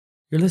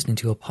You're listening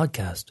to a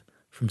podcast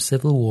from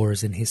Civil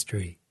Wars in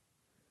History.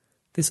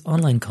 This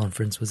online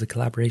conference was a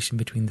collaboration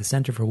between the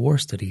Centre for War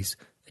Studies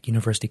at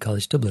University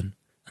College Dublin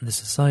and the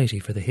Society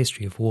for the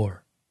History of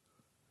War.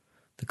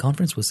 The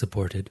conference was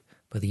supported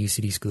by the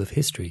UCD School of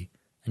History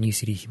and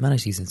UCD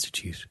Humanities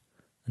Institute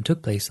and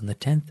took place on the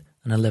 10th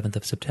and 11th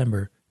of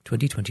September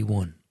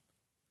 2021.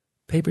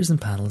 Papers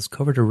and panels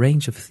covered a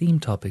range of theme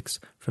topics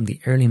from the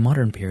early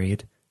modern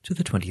period to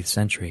the 20th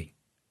century.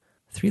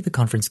 3 of the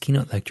conference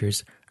keynote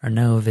lectures are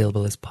now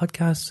available as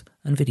podcasts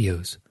and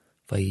videos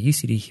via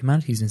UCD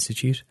Humanities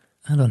Institute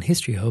and on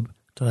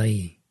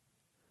historyhub.ie.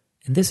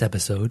 In this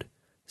episode,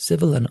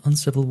 Civil and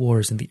Uncivil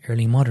Wars in the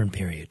Early Modern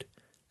Period,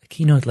 a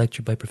keynote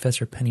lecture by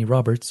Professor Penny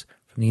Roberts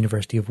from the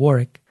University of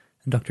Warwick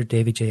and Dr.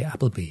 David J.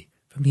 Appleby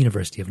from the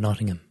University of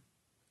Nottingham.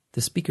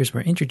 The speakers were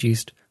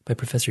introduced by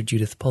Professor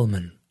Judith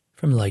Pullman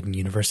from Leiden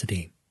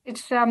University.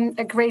 It's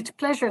a great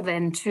pleasure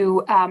then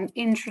to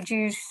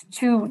introduce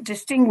 2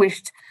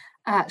 distinguished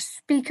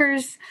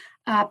speakers,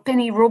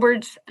 Penny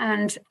Roberts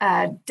and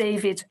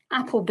David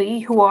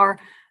Appleby, who are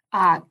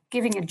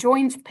giving a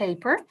joint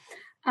paper.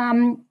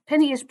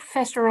 Penny is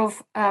Professor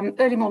of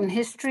Early Modern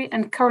History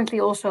and currently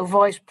also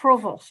Vice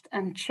Provost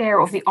and Chair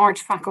of the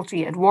Arts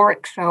Faculty at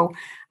Warwick. So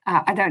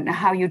I don't know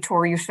how you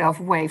tore yourself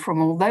away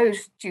from all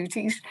those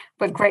duties,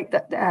 but great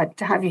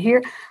to have you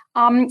here.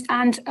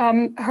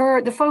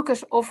 The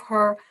focus of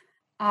her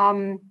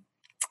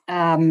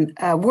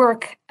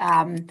work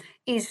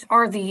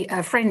are the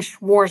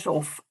French wars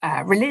of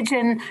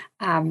religion.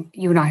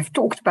 You and I have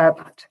talked about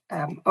that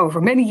over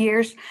many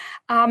years.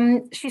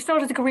 She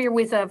started a career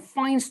with a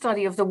fine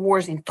study of the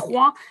wars in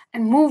Troyes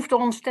and moved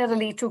on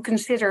steadily to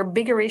consider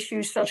bigger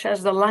issues such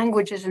as the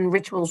languages and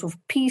rituals of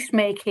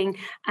peacemaking,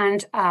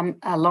 and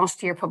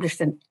last year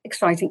published an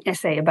exciting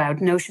essay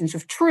about notions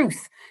of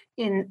truth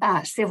in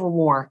Civil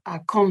War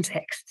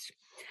contexts.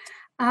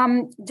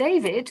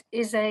 David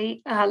is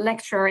a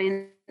lecturer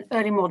in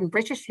early modern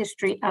British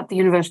history at the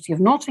University of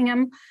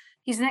Nottingham.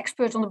 He's an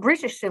expert on the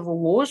British Civil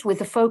Wars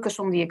with a focus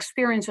on the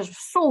experiences of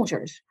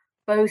soldiers,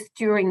 both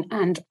during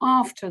and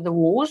after the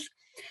wars.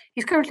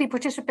 He's currently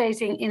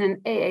participating in an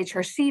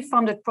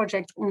AHRC-funded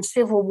project on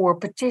Civil War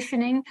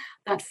petitioning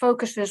that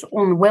focuses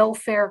on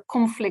welfare,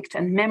 conflict,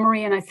 and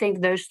memory. And I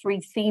think those 3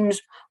 themes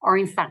are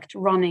in fact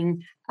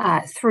running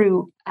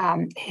through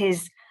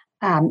his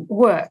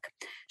work.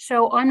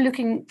 So I'm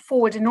looking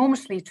forward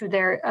enormously to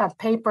their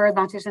paper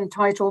that is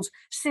entitled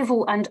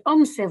Civil and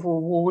Uncivil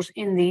Wars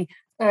in the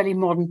Early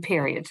Modern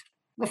Period.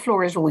 The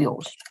floor is all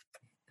yours.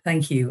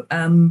 Thank you.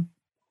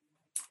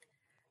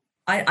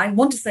 I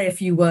want to say a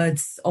few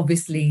words,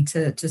 obviously,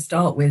 to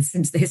start with,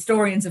 since the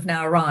historians have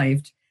now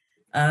arrived,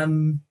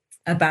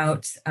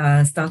 about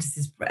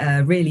Stathis'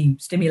 really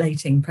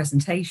stimulating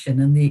presentation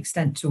and the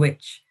extent to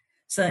which,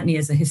 certainly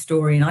as a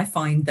historian, I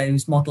find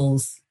those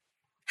models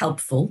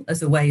helpful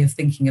as a way of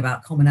thinking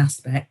about common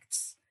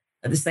aspects,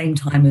 at the same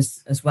time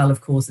as well,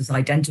 of course, as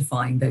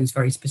identifying those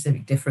very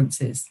specific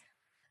differences.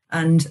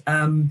 And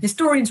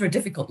historians are a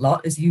difficult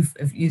lot, as you've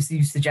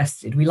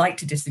suggested. We like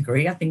to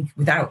disagree. I think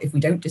if we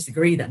don't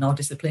disagree, then our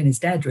discipline is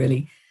dead,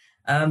 really.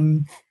 Because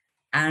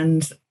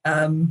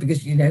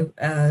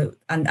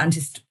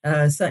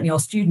certainly our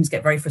students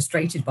get very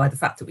frustrated by the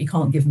fact that we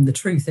can't give them the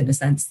truth, in a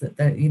sense that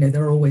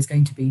there are always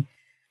going to be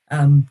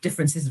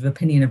differences of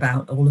opinion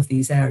about all of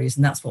these areas,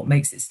 and that's what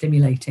makes it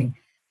stimulating.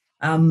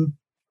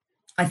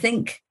 I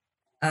think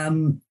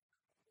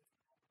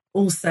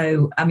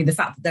also, the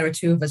fact that there are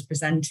 2 of us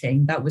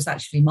presenting, that was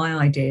actually my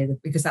idea,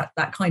 because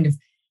that kind of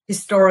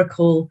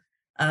historical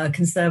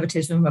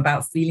conservatism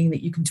about feeling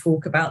that you can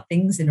talk about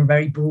things in a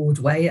very broad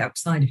way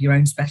outside of your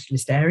own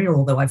specialist area,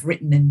 although I've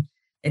written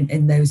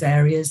in those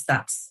areas,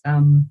 that's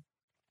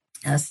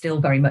still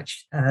very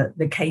much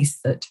the case,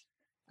 that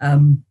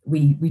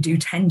we do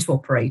tend to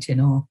operate in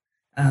our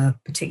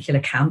particular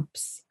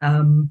camps.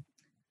 And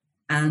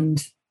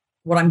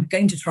what I'm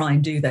going to try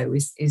and do, though,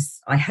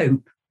 is I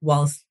hope,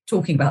 whilst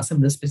talking about some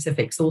of the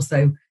specifics,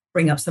 also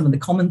bring up some of the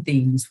common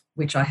themes,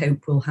 which I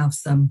hope will have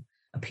some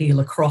appeal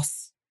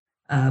across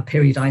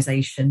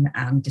periodization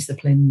and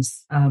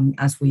disciplines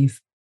as we've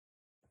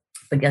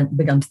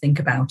begun to think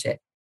about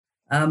it.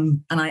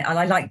 And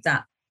I like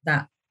that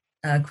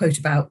quote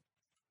about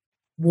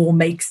war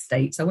makes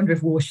states. I wonder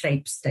if war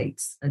shapes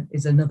states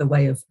is another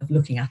way of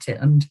looking at it.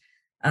 And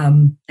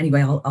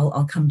anyway,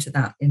 I'll come to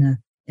that in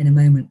a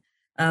moment.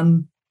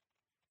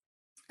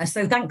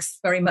 So thanks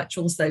very much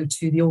also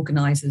to the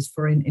organisers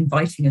for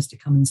inviting us to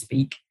come and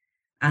speak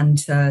and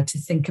to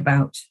think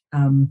about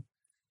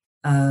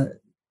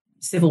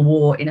civil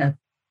war in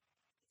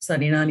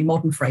certainly an early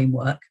modern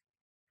framework.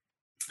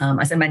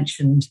 As I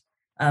mentioned,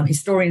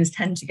 historians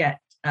tend to get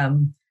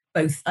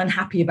both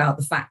unhappy about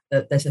the fact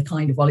that there's a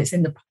kind of,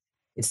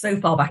 it's so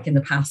far back in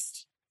the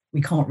past,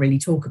 we can't really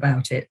talk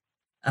about it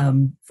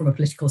from a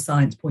political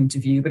science point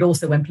of view, but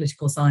also when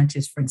political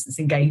scientists, for instance,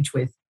 engage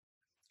with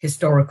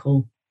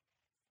historical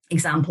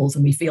examples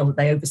and we feel that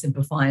they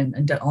oversimplify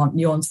and aren't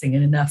nuancing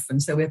it enough.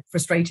 And so we're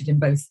frustrated in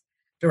both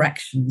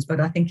directions. But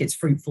I think it's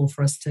fruitful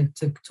for us to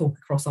talk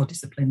across our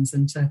disciplines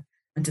and to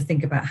and to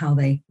think about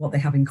what they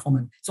have in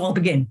common. So I'll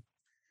begin.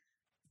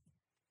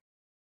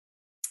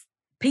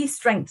 Peace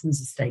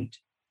strengthens a state.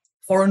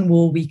 Foreign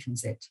war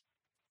weakens it.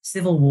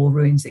 Civil war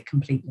ruins it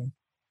completely.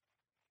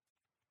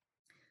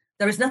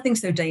 There is nothing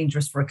so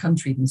dangerous for a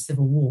country than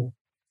civil war,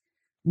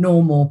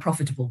 nor more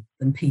profitable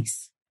than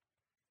peace.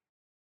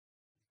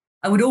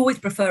 I would always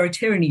prefer a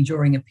tyranny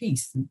during a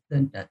peace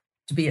than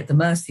to be at the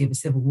mercy of a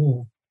civil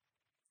war.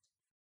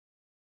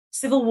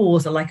 Civil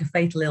wars are like a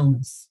fatal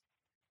illness.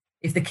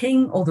 If the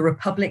king or the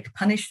republic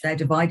punish their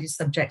divided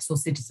subjects or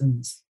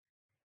citizens,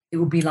 it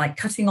would be like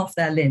cutting off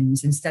their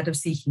limbs instead of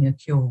seeking a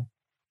cure.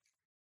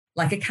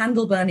 Like a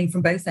candle burning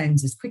from both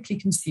ends is quickly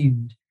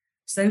consumed,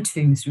 so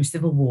too through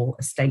civil war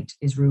a state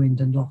is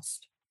ruined and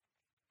lost.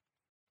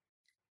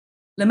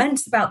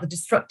 Laments about the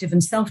destructive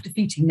and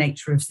self-defeating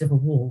nature of civil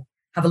war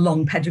have a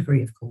long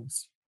pedigree, of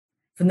course.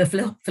 From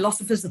the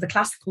philosophers of the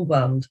classical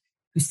world,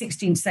 whose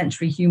 16th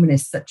century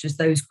humanists, such as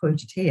those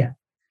quoted here,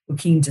 were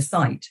keen to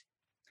cite,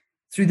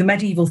 through the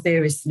medieval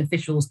theorists and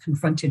officials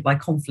confronted by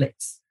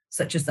conflicts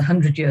such as the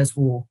 100 Years'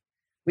 War,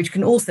 which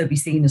can also be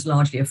seen as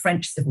largely a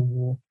French civil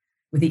war,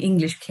 with the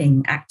English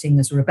king acting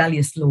as a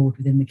rebellious lord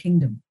within the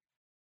kingdom.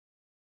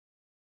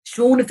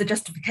 Shorn of the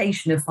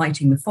justification of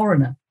fighting the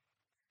foreigner,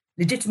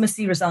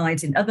 legitimacy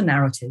resides in other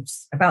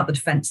narratives about the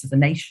defense of the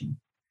nation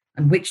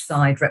and which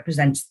side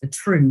represents the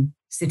true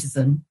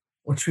citizen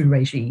or true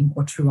regime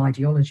or true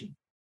ideology.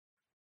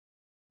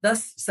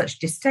 Thus, such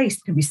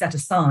distaste can be set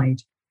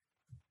aside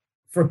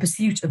for a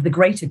pursuit of the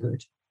greater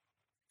good,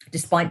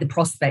 despite the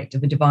prospect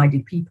of a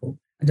divided people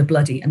and a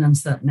bloody and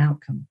uncertain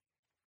outcome.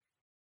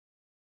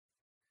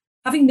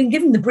 Having been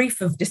given the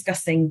brief of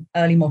discussing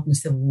early modern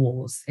civil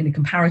wars in a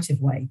comparative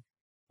way,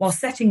 while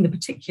setting the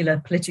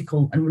particular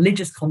political and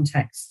religious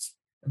contexts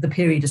of the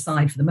period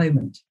aside for the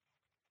moment,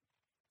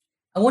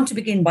 I want to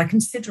begin by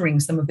considering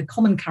some of the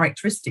common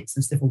characteristics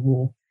of civil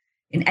war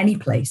in any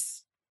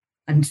place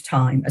and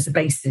time as a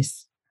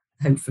basis,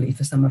 hopefully,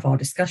 for some of our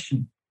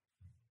discussion.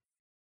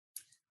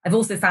 I've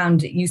also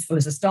found it useful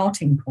as a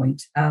starting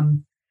point,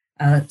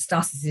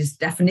 Stasis's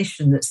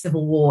definition that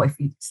civil war, if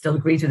he still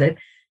agrees with it,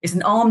 is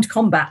an armed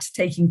combat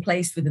taking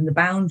place within the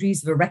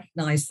boundaries of a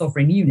recognized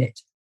sovereign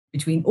unit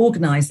between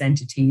organized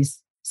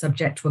entities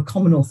subject to a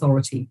common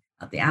authority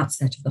at the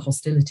outset of the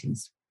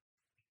hostilities.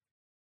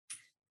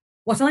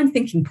 What I'm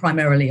thinking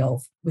primarily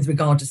of with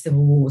regard to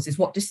civil wars is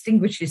what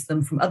distinguishes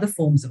them from other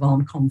forms of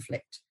armed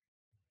conflict.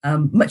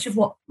 Much of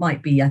what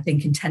might be, I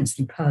think,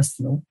 intensely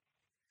personal,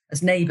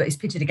 as neighbour is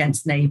pitted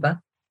against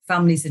neighbour,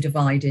 families are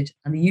divided,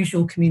 and the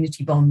usual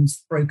community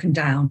bonds broken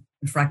down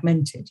and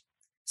fragmented,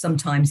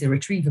 sometimes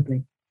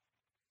irretrievably.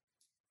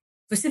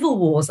 For civil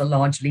wars are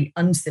largely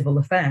uncivil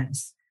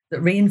affairs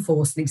that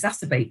reinforce and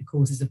exacerbate the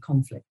causes of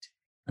conflict,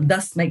 and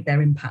thus make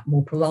their impact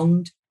more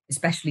prolonged,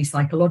 especially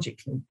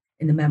psychologically,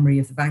 in the memory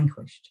of the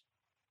vanquished.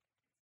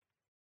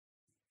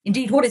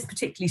 Indeed, what is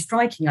particularly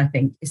striking, I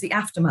think, is the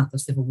aftermath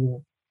of civil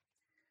war.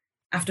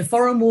 After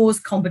foreign wars,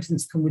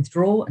 combatants can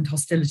withdraw and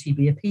hostility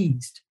be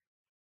appeased.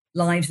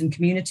 Lives and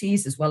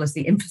communities, as well as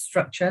the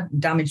infrastructure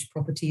and damaged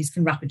properties,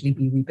 can rapidly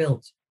be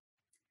rebuilt.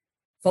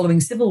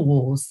 Following civil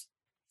wars,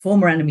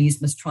 former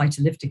enemies must try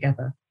to live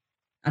together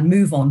and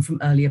move on from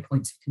earlier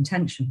points of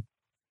contention.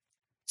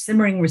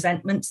 Simmering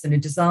resentments and a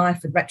desire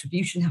for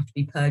retribution have to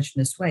be purged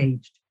and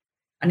assuaged.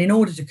 And in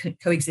order to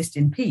coexist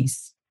in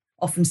peace,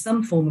 often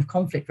some form of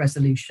conflict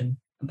resolution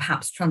and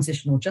perhaps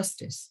transitional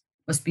justice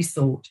must be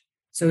sought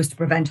so as to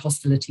prevent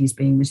hostilities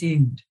being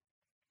resumed.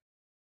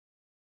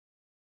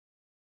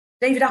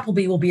 David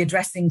Appleby will be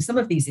addressing some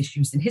of these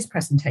issues in his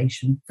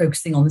presentation,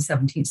 focusing on the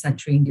 17th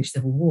century English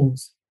civil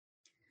wars.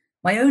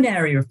 My own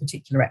area of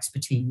particular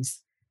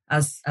expertise,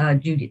 as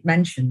Judith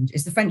mentioned,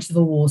 is the French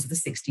civil wars of the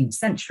 16th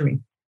century,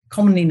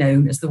 commonly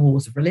known as the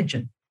Wars of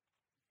Religion,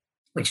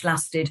 which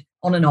lasted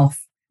on and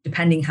off,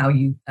 depending how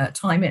you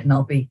time it, and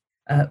I'll be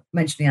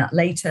mentioning that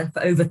later,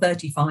 for over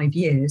 35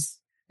 years,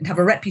 and have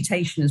a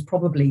reputation as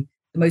probably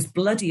the most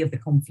bloody of the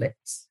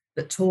conflicts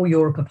that tore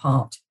Europe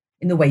apart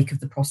in the wake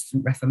of the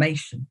Protestant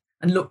Reformation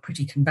and look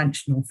pretty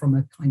conventional from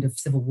a kind of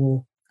civil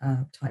war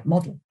type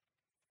model.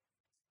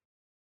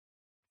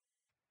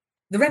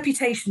 The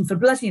reputation for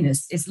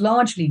bloodiness is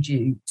largely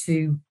due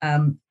to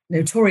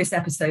notorious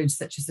episodes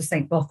such as the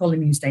St.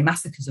 Bartholomew's Day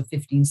massacres of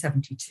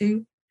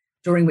 1572,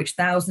 during which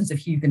thousands of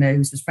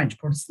Huguenots, as French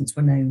Protestants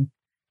were known,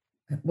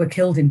 were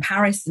killed in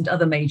Paris and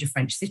other major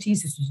French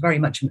cities. This was very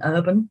much an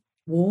urban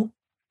war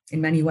in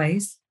many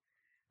ways,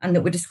 and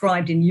that were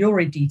described in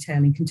lurid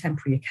detail in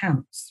contemporary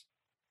accounts.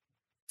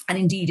 And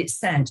indeed, it's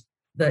said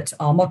that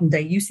our modern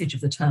day usage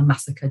of the term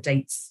massacre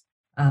dates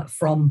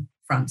from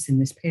France in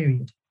this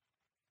period.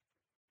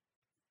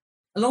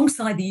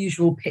 Alongside the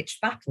usual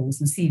pitched battles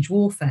and siege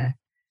warfare,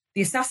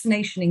 the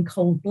assassination in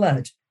cold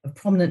blood of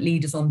prominent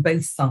leaders on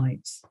both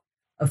sides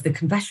of the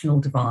confessional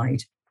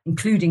divide,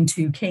 including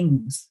two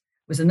kings,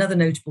 was another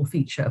notable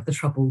feature of the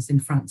Troubles in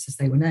France as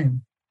they were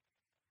known.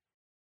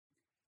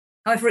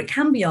 However, it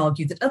can be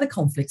argued that other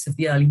conflicts of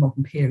the early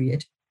modern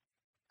period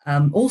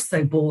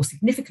also bore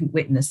significant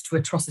witness to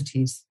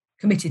atrocities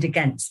committed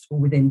against or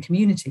within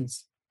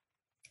communities.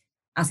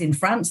 As in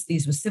France,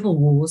 these were civil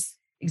wars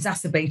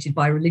exacerbated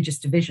by religious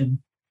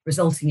division,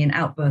 resulting in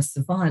outbursts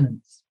of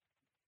violence.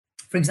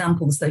 For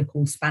example, the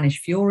so-called Spanish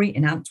Fury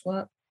in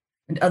Antwerp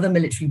and other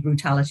military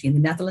brutality in the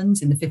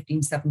Netherlands in the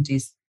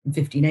 1570s and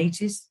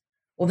 1580s,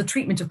 or the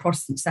treatment of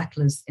Protestant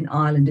settlers in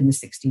Ireland in the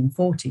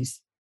 1640s.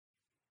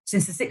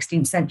 Since the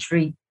 16th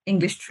century,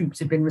 English troops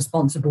had been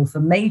responsible for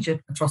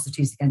major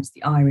atrocities against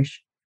the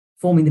Irish,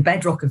 forming the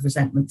bedrock of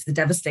resentment to the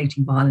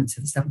devastating violence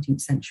of the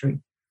 17th century,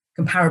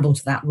 comparable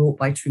to that wrought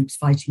by troops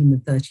fighting in the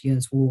 30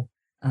 Years' War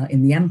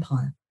in the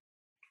Empire.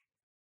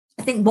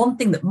 I think one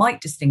thing that might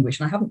distinguish,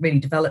 and I haven't really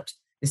developed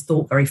this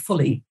thought very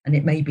fully, and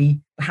it may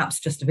be perhaps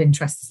just of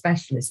interest to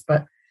specialists,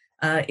 but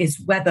is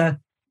whether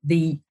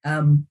the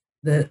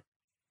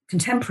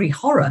contemporary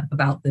horror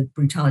about the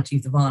brutality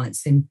of the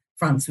violence in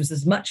France was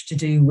as much to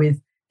do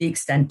with the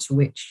extent to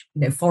which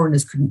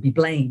foreigners couldn't be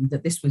blamed,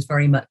 that this was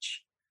very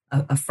much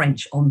a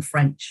French on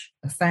French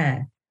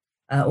affair.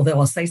 Although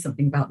I'll say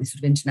something about these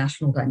sort of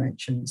international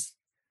dimensions.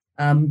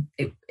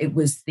 It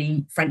was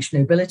the French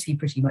nobility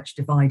pretty much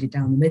divided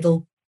down the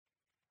middle.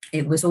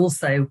 It was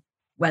also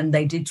when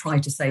they did try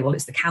to say, well,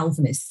 it's the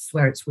Calvinists,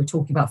 where we're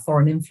talking about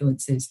foreign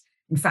influences.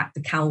 In fact,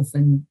 the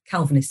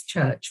Calvinist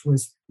church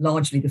was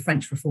largely the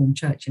French Reformed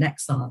Church in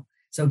exile.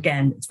 So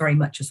again, it's very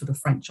much a sort of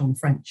French on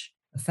French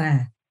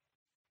affair.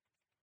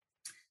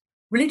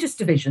 Religious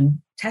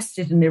division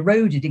tested and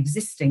eroded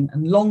existing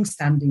and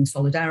long-standing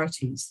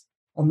solidarities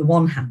on the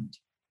one hand.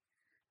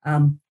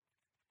 On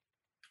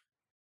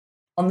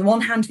the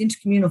one hand,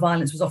 intercommunal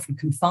violence was often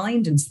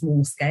confined and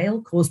small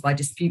scale, caused by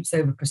disputes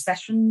over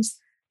processions,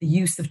 the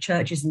use of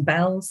churches and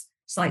bells,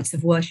 sites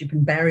of worship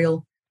and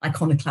burial,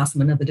 iconoclasm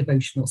and other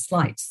devotional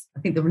slights. I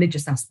think the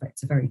religious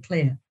aspects are very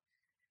clear.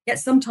 Yet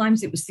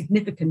sometimes it was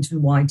significant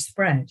and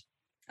widespread,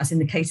 as in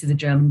the case of the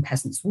German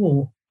Peasants'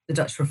 War, the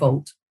Dutch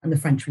Revolt, and the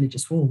French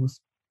Religious Wars.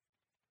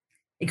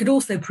 It could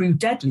also prove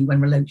deadly when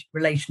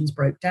relations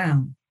broke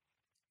down.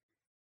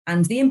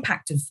 And the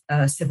impact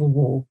of civil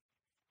war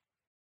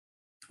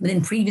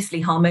within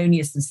previously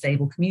harmonious and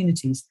stable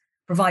communities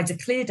provides a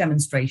clear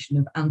demonstration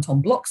of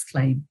Anton Bloch's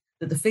claim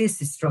that the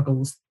fiercest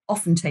struggles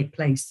often take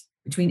place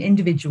between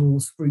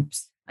individuals,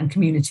 groups, and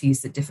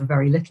communities that differ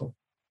very little.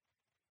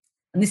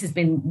 And this has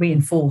been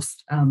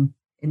reinforced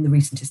in the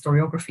recent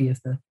historiography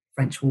of the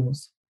French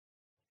wars.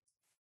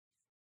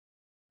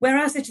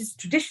 Whereas it has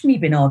traditionally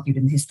been argued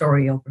in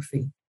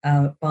historiography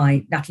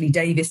by Natalie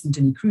Davis and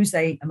Denis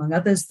Crouzet, among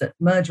others, that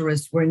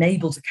murderers were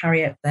enabled to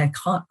carry out their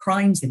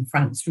crimes in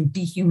France through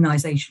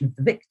dehumanization of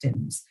the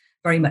victims,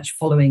 very much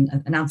following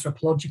an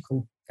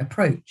anthropological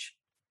approach.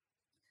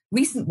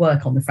 Recent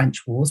work on the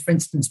French wars, for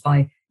instance,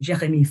 by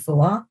Jérémy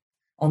Foat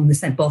on the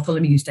St.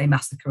 Bartholomew's Day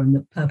massacre and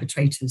the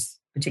perpetrators,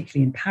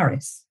 particularly in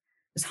Paris,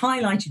 has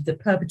highlighted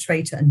that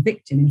perpetrator and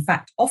victim, in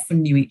fact,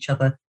 often knew each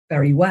other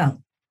very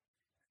well.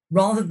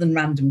 Rather than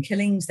random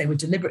killings, they were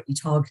deliberately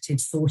targeted,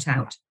 sought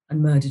out,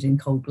 and murdered in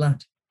cold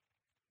blood.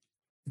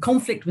 The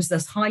conflict was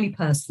thus highly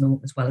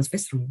personal as well as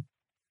visceral.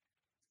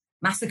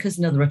 Massacres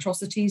and other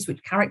atrocities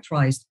which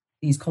characterized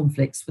these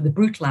conflicts were the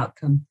brutal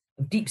outcome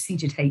of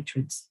deep-seated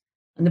hatreds,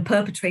 and the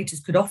perpetrators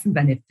could often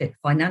benefit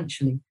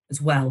financially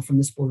as well from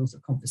the spoils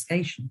of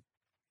confiscation.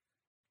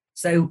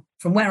 So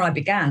from where I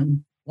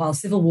began, while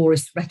civil war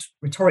is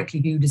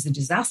rhetorically viewed as a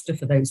disaster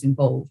for those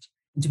involved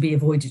and to be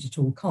avoided at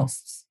all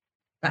costs,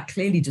 that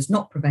clearly does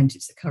not prevent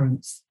its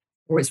occurrence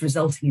or its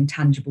resulting in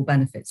tangible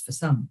benefits for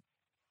some.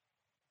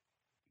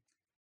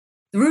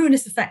 The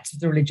ruinous effects of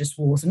the religious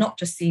wars are not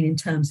just seen in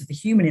terms of the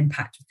human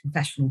impact of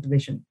confessional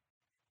division,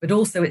 but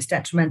also its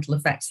detrimental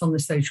effects on the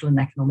social and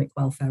economic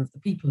welfare of the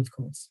people, of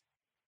course.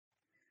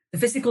 The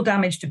physical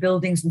damage to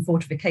buildings and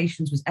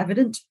fortifications was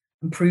evident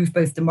and proved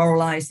both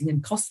demoralizing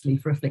and costly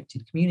for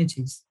afflicted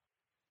communities.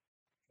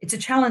 It's a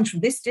challenge from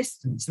this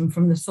distance and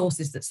from the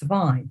sources that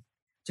survive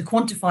to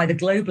quantify the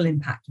global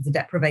impact of the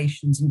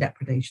deprivations and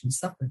depredations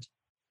suffered,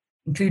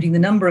 including the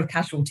number of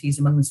casualties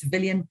among the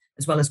civilian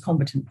as well as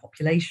combatant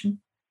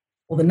population,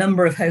 or the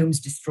number of homes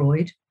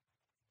destroyed.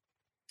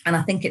 And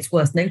I think it's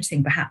worth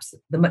noting perhaps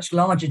the much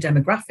larger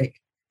demographic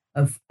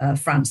of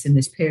France in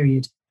this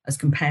period as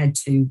compared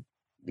to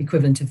the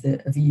equivalent of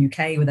the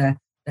UK, where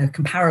they're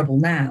comparable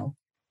now.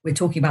 We're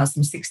talking about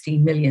some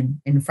 16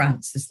 million in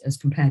France as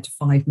compared to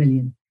 5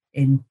 million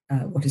in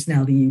what is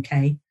now the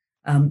UK.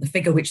 A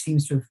figure which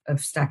seems to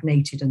have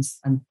stagnated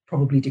and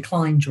probably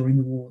declined during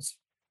the wars.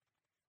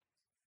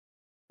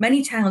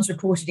 Many towns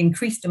reported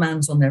increased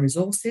demands on their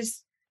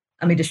resources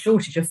amid a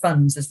shortage of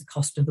funds as the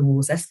cost of the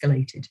wars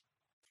escalated.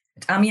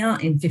 At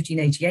Amiens in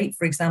 1588,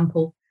 for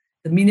example,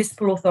 the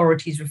municipal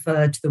authorities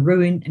referred to the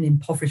ruin and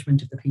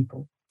impoverishment of the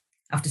people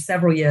after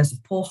several years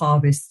of poor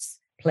harvests,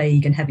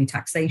 plague, and heavy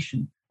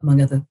taxation,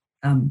 among other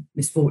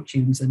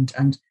misfortunes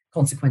and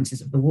consequences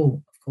of the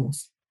war, of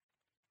course.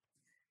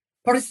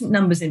 Protestant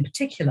numbers in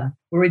particular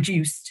were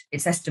reduced,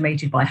 it's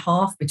estimated, by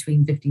half between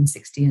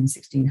 1560 and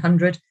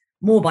 1600,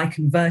 more by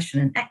conversion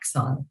and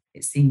exile,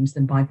 it seems,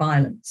 than by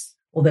violence,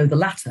 although the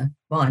latter,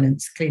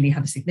 violence, clearly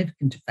had a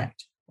significant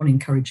effect on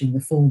encouraging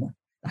the former,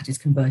 that is,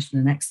 conversion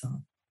and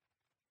exile.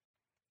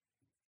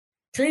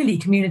 Clearly,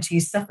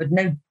 communities suffered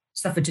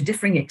to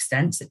differing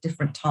extents at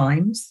different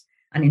times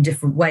and in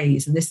different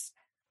ways, and this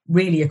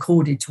really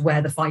accorded to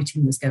where the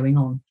fighting was going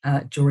on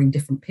during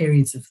different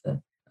periods of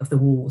the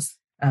wars,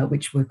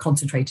 which were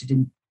concentrated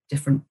in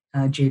different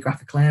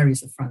geographical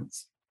areas of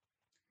France.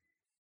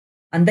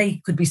 And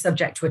they could be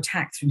subject to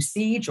attack through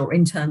siege or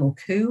internal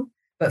coup,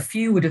 but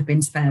few would have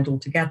been spared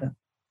altogether.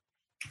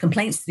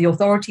 Complaints to the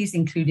authorities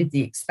included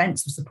the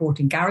expense of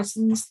supporting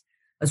garrisons,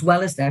 as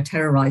well as their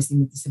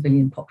terrorizing of the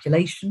civilian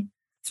population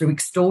through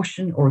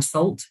extortion or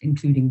assault,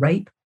 including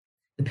rape,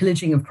 the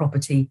pillaging of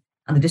property,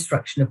 and the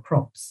destruction of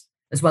crops,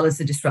 as well as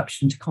the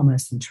disruption to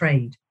commerce and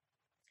trade.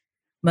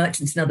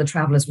 Merchants and other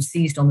travellers were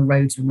seized on the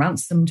roads and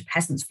ransomed.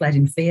 Peasants fled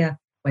in fear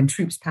when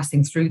troops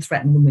passing through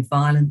threatened them with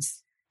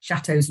violence.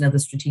 Chateaus and other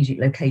strategic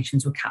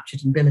locations were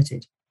captured and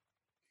billeted.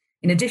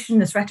 In addition,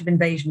 the threat of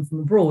invasion from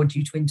abroad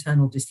due to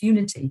internal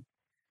disunity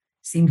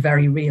seemed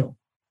very real,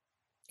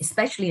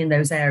 especially in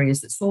those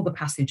areas that saw the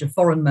passage of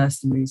foreign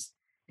mercenaries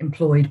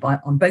employed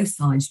on both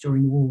sides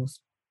during the wars.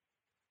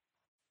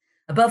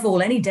 Above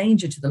all, any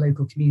danger to the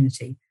local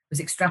community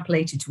was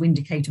extrapolated to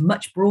indicate a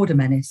much broader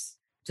menace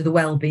to the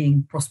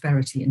well-being,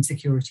 prosperity, and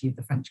security of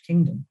the French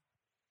kingdom.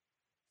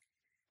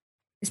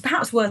 It's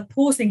perhaps worth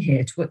pausing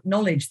here to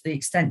acknowledge the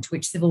extent to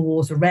which civil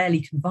wars are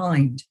rarely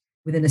confined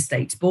within a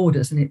state's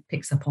borders, and it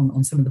picks up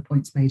on some of the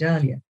points made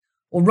earlier,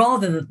 or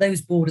rather that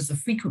those borders are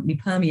frequently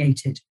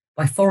permeated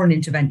by foreign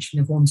intervention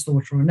of one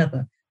sort or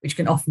another, which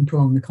can often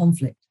prolong the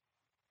conflict.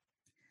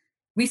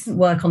 Recent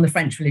work on the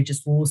French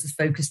religious wars has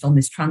focused on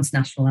this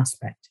transnational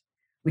aspect,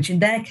 which in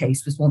their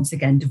case was once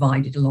again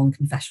divided along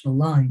confessional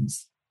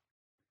lines.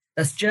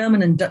 Thus,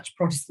 German and Dutch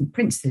Protestant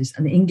princes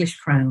and the English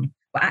crown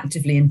were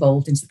actively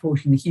involved in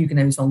supporting the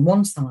Huguenots on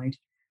one side,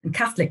 and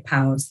Catholic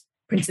powers,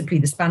 principally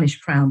the Spanish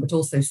crown, but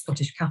also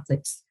Scottish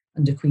Catholics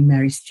under Queen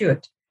Mary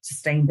Stuart,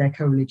 sustained their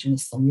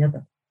co-religionists on the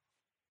other.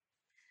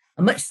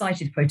 A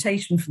much-cited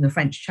quotation from the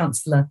French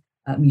Chancellor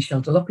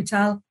Michel de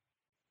l'Hôpital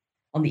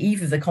on the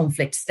eve of the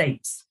conflict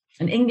states,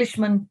 "An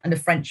Englishman and a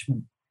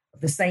Frenchman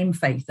of the same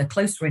faith are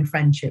closer in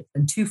friendship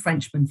than two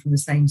Frenchmen from the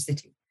same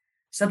city,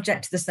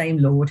 subject to the same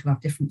Lord who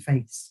have different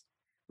faiths.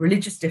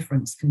 Religious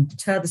difference can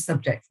deter the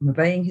subject from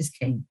obeying his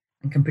king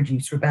and can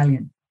produce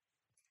rebellion."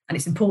 And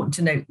it's important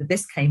to note that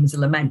this came as a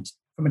lament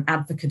from an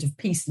advocate of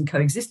peace and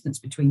coexistence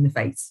between the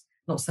faiths,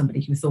 not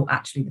somebody who thought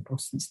actually the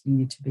Protestants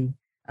needed to be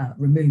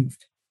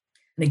removed.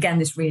 And again,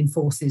 this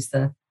reinforces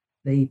that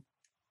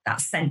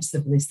sense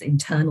of this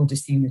internal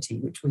disunity,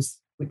 which was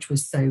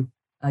so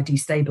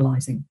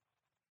destabilizing.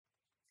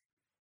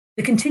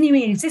 The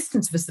continuing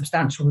existence of a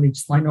substantial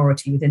religious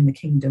minority within the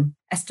kingdom,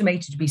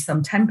 estimated to be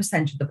some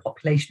 10% of the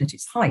population at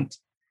its height,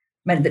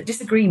 meant that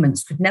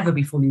disagreements could never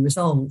be fully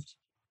resolved.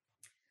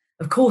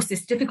 Of course,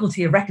 this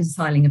difficulty of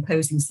reconciling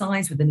opposing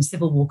sides within a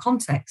civil war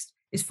context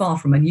is far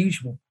from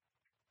unusual.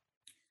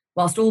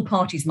 Whilst all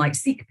parties might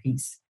seek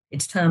peace,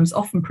 its terms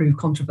often prove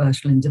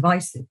controversial and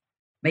divisive,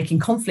 making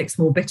conflicts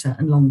more bitter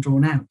and long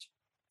drawn out.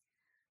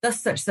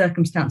 Thus, such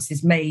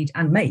circumstances made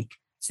and make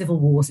civil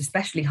wars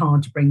especially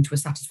hard to bring to a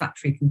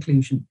satisfactory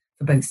conclusion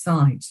for both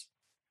sides.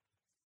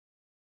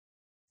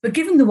 But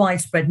given the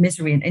widespread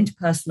misery and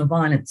interpersonal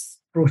violence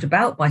brought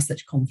about by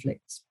such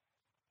conflicts,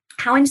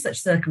 how in such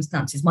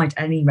circumstances might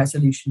any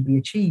resolution be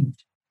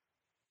achieved?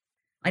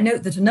 I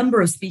note that a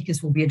number of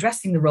speakers will be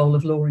addressing the role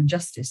of law and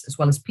justice, as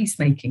well as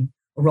peacemaking,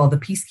 or rather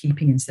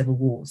peacekeeping in civil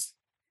wars.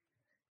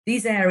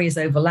 These areas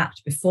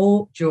overlapped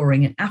before,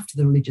 during, and after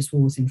the religious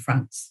wars in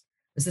France,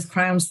 as the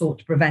crown sought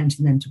to prevent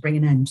and then to bring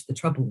an end to the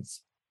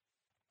Troubles.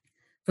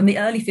 From the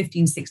early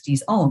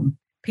 1560s on,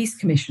 peace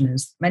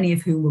commissioners, many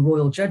of whom were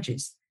royal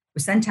judges,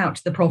 were sent out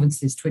to the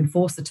provinces to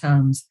enforce the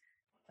terms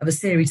of a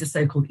series of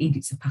so-called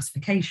edicts of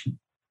pacification.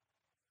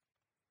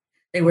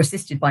 They were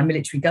assisted by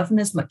military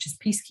governors, much as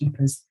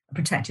peacekeepers are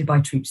protected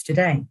by troops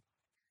today,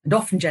 and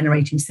often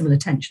generating similar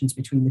tensions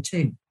between the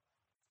two.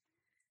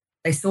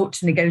 They sought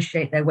to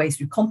negotiate their way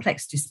through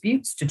complex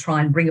disputes to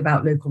try and bring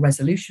about local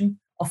resolution,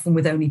 often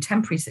with only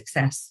temporary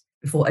success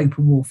before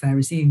open warfare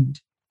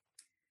resumed.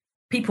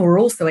 People were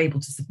also able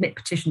to submit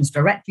petitions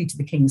directly to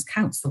the King's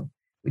Council,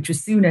 which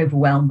was soon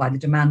overwhelmed by the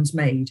demands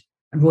made,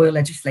 and royal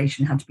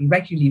legislation had to be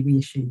regularly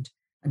reissued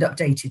and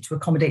updated to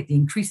accommodate the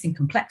increasing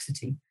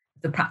complexity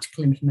of the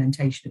practical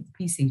implementation of the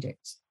peace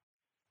edicts.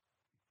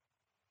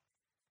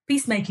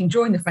 Peacemaking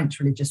during the French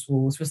religious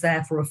wars was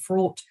therefore a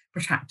fraught,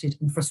 protracted,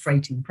 and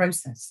frustrating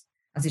process,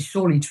 as is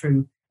surely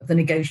true of the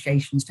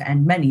negotiations to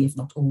end many, if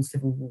not all,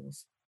 civil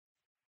wars.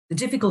 The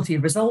difficulty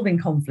of resolving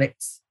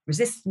conflicts,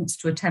 resistance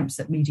to attempts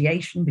at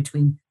mediation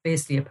between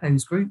fiercely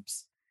opposed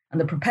groups, and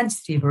the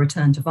propensity of a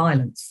return to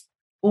violence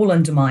all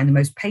undermine the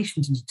most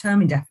patient and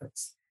determined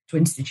efforts to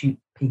institute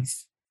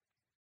peace.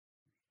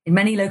 In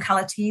many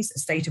localities, a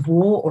state of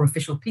war or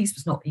official peace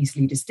was not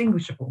easily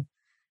distinguishable.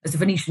 As the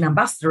Venetian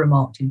ambassador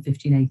remarked in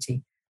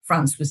 1580,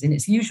 France was in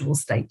its usual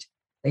state.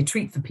 They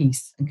treat for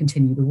peace and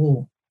continue the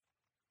war.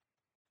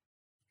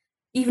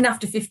 Even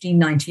after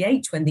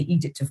 1598, when the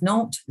Edict of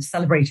Nantes, the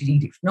celebrated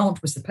Edict of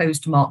Nantes, was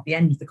supposed to mark the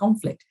end of the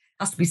conflict,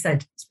 has to be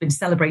said, it's been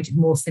celebrated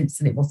more since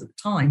than it was at the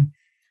time.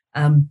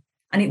 and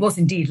it was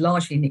indeed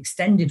largely an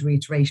extended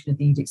reiteration of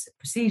the edicts that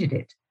preceded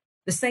it,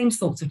 the same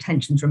sorts of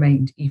tensions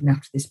remained even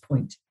after this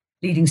point,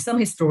 leading some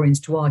historians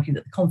to argue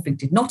that the conflict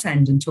did not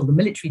end until the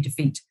military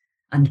defeat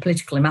and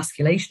political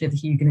emasculation of the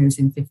Huguenots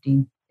in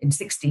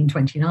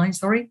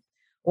 1629,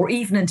 or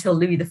even until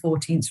Louis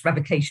XIV's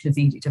revocation of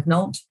the Edict of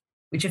Nantes,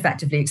 which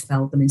effectively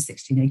expelled them in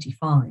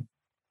 1685.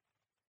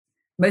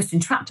 Most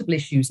intractable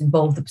issues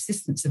involve the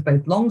persistence of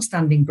both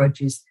long-standing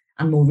grudges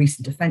and more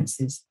recent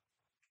offences.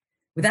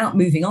 Without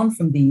moving on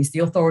from these, the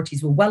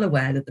authorities were well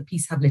aware that the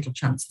peace had little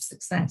chance of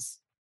success.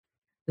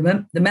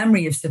 The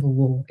memory of civil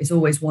war is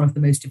always one of the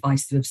most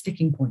divisive of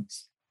sticking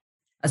points.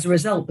 As a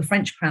result, the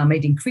French crown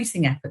made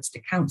increasing efforts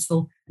to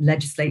counsel and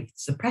legislate the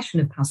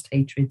suppression of past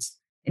hatreds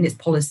in its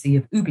policy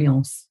of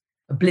oubliance,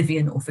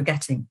 oblivion or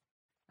forgetting,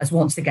 as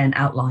once again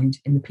outlined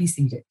in the peace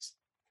edicts.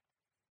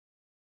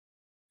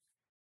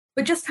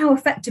 But just how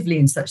effectively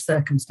in such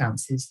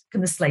circumstances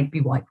can the slate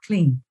be wiped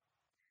clean?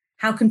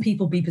 How can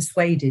people be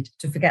persuaded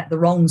to forget the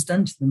wrongs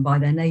done to them by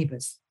their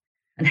neighbours?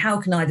 And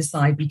how can either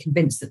side be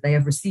convinced that they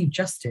have received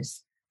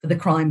justice for the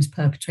crimes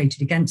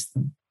perpetrated against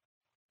them?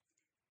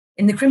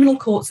 In the criminal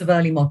courts of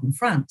early modern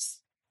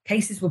France,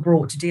 cases were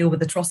brought to deal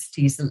with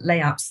atrocities that lay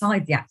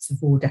outside the acts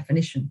of war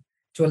definition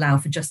to allow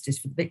for justice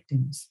for the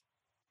victims.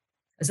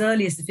 As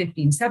early as the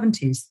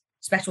 1570s,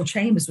 special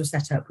chambers were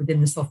set up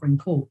within the sovereign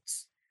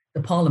courts,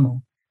 the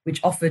Parlement,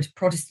 which offered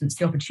Protestants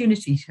the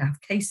opportunity to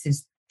have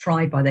cases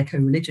tried by their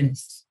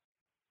co-religionists.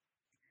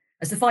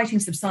 As the fighting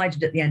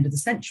subsided at the end of the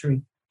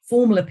century,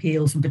 formal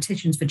appeals and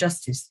petitions for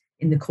justice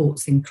in the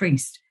courts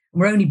increased.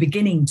 And we're only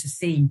beginning to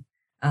see,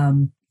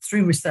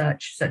 through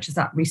research such as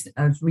that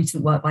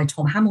recent work by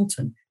Tom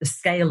Hamilton, the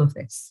scale of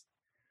this.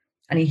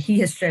 And he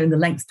has shown the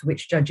length to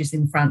which judges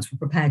in France were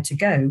prepared to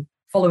go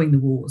following the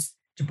wars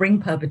to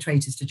bring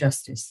perpetrators to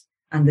justice,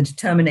 and the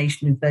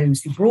determination of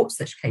those who brought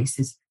such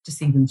cases to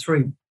see them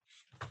through.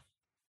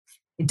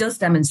 It does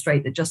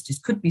demonstrate that justice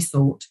could be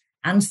sought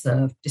and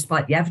served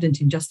despite the evident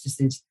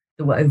injustices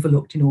that were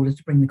overlooked in order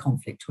to bring the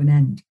conflict to an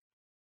end.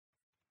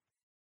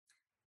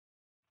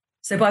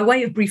 So by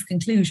way of brief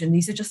conclusion,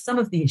 these are just some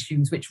of the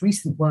issues which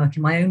recent work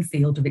in my own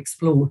field have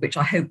explored, which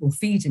I hope will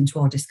feed into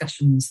our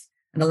discussions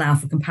and allow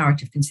for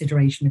comparative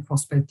consideration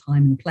across both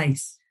time and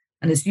place.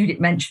 And as Judith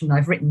mentioned,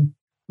 I've written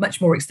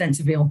much more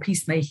extensively on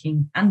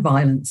peacemaking and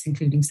violence,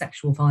 including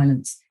sexual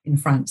violence in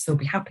France. So I'll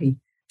be happy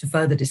to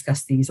further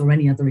discuss these or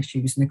any other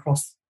issues and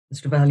across the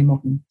sort of early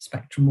modern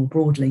spectrum more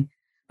broadly.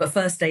 But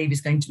first, Dave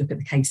is going to look at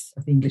the case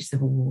of the English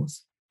Civil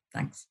Wars.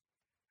 Thanks.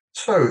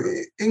 So,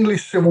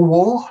 English Civil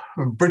War,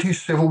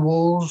 British Civil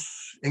Wars,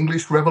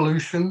 English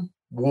Revolution,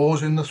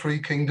 wars in the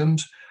Three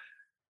Kingdoms.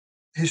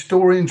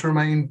 Historians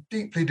remain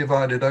deeply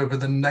divided over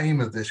the name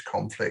of this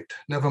conflict,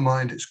 never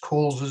mind its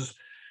causes,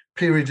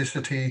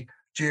 periodicity,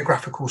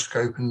 geographical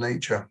scope and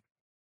nature.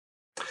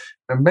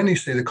 And many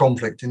see the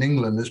conflict in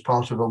England as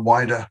part of a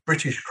wider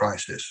British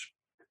crisis.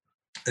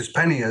 As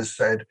Penny has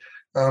said,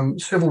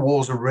 civil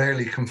wars are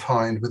rarely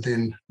confined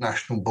within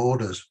national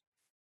borders.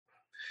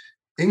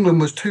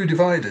 England was too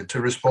divided to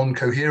respond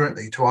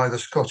coherently to either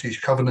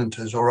Scottish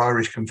Covenanters or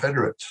Irish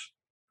Confederates.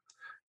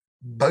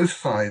 Both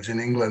sides in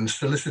England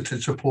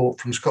solicited support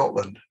from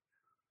Scotland,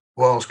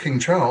 whilst King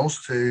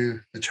Charles,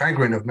 to the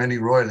chagrin of many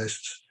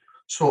royalists,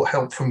 sought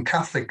help from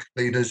Catholic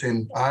leaders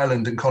in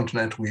Ireland and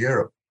continental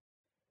Europe.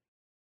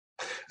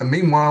 And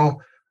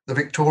meanwhile, the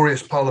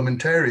victorious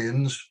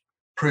parliamentarians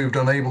proved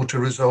unable to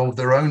resolve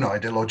their own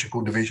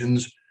ideological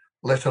divisions,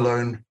 let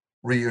alone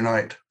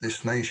reunite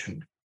this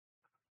nation.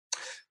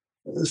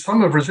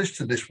 Some have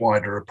resisted this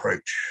wider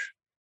approach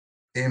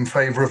in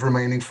favour of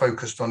remaining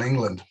focused on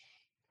England.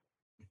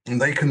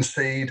 And they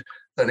concede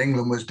that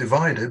England was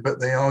divided, but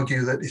they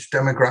argue that its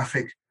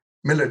demographic,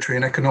 military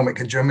and economic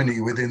hegemony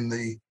within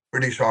the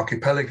British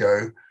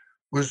archipelago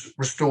was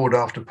restored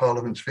after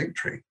Parliament's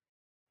victory.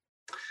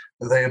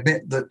 They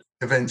admit that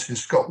events in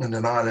Scotland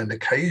and Ireland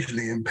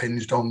occasionally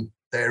impinged on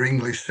their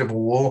English Civil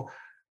War,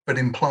 but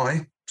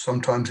imply,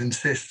 sometimes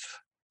insist,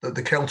 that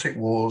the Celtic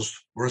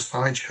Wars were a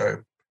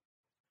sideshow.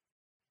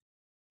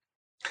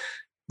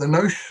 The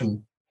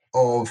notion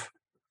of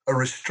a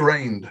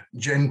restrained,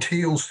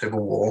 genteel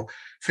civil war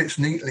fits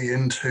neatly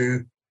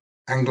into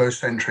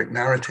Anglo-centric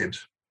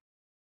narratives.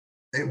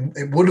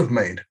 It would have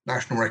made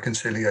national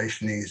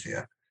reconciliation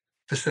easier,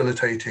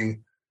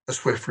 facilitating a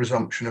swift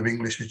resumption of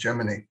English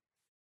hegemony.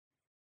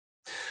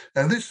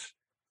 Now, this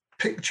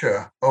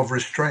picture of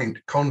restraint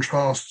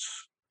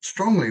contrasts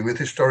strongly with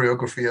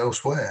historiography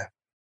elsewhere.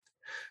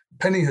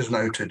 Penny has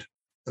noted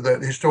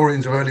that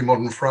historians of early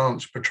modern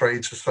France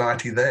portrayed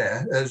society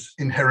there as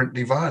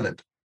inherently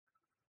violent.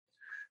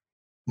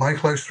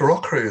 Michael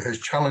Oster-Okru has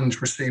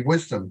challenged received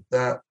wisdom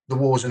that the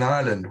wars in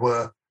Ireland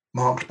were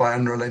marked by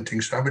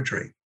unrelenting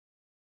savagery.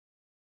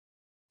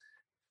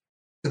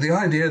 But the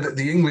idea that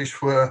the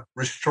English were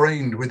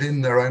restrained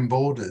within their own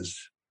borders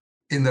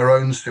in their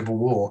own civil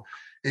war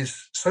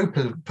is so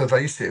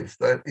pervasive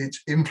that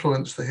it's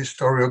influenced the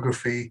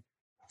historiography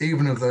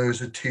even of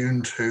those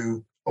attuned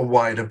to a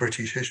wider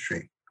British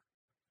history.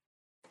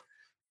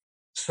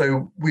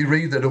 So we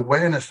read that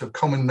awareness of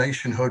common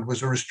nationhood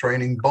was a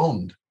restraining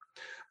bond,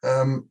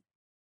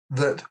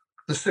 that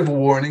the Civil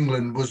War in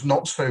England was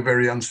not so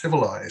very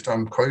uncivilized,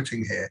 I'm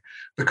quoting here,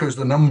 because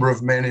the number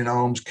of men in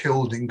arms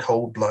killed in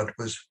cold blood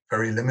was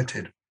very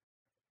limited.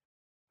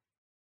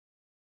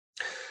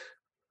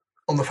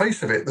 On the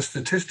face of it, the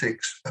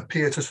statistics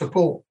appear to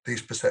support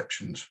these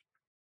perceptions.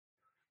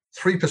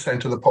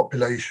 3% of the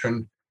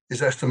population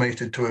is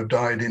estimated to have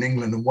died in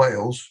England and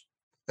Wales,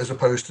 as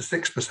opposed to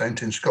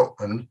 6% in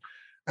Scotland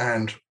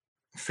and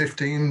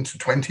 15 to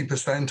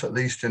 20% at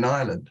least in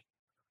Ireland.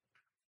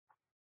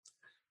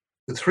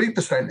 The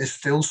 3% is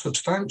still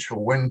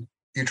substantial when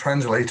you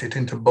translate it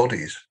into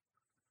bodies.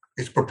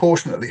 It's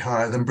proportionately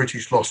higher than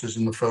British losses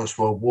in the First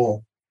World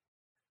War.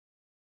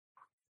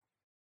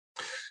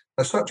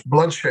 As such,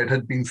 bloodshed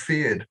had been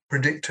feared,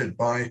 predicted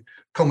by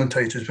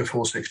commentators before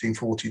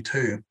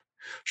 1642.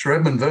 Sir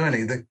Edmund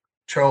Verney,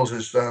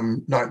 Charles's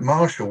Knight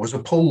Marshal, was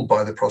appalled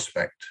by the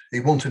prospect. He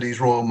wanted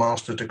his royal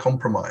master to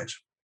compromise.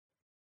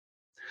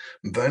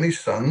 Verney's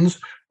sons,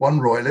 one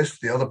royalist,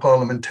 the other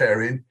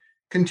parliamentarian,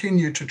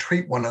 continued to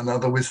treat one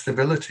another with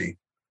civility.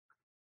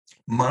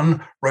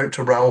 Munn wrote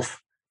to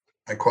Ralph,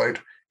 I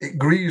quote, "It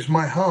grieves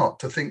my heart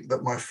to think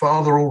that my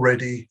father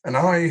already, and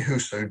I, who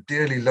so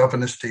dearly love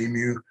and esteem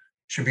you,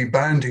 should be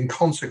bound in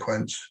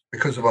consequence,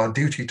 because of our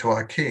duty to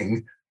our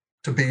king,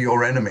 to be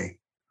your enemy."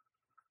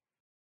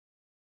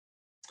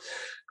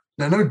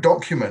 Now, no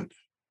document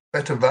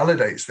better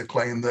validates the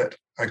claim that,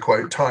 I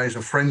quote, ties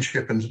of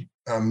friendship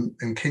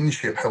and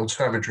kinship held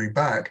savagery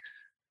back.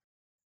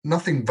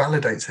 Nothing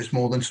validates this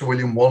more than Sir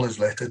William Waller's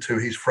letter to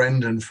his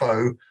friend and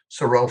foe,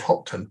 Sir Ralph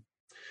Hopton,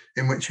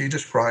 in which he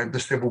described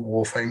the Civil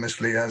War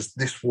famously as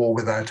this war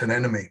without an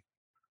enemy.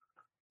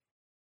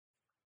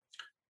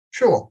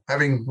 Sure,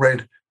 having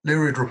read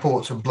lurid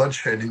reports of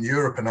bloodshed in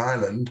Europe and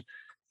Ireland,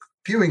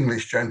 few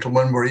English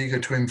gentlemen were eager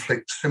to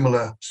inflict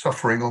similar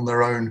suffering on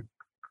their own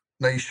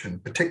nation,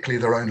 particularly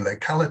their own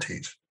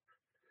localities.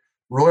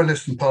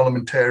 Royalists and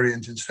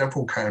parliamentarians in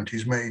several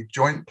counties made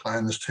joint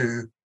plans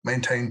to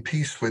maintain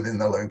peace within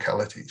their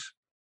localities.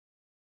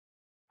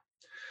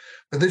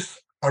 But this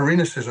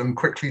Irenicism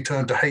quickly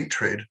turned to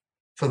hatred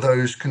for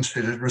those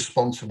considered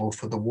responsible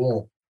for the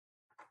war.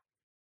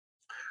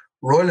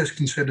 Royalists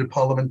considered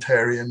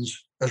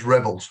parliamentarians as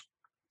rebels,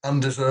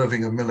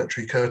 undeserving of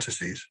military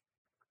courtesies.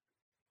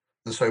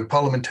 And so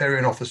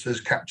parliamentarian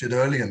officers captured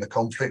early in the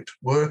conflict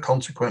were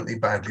consequently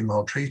badly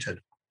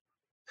maltreated.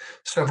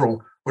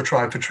 Several were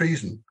tried for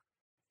treason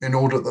in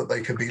order that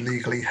they could be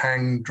legally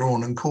hanged,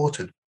 drawn, and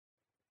quartered.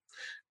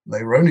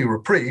 They were only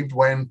reprieved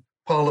when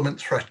Parliament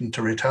threatened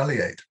to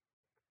retaliate.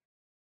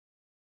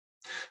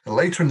 And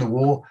later in the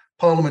war,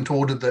 Parliament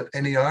ordered that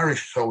any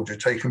Irish soldier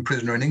taken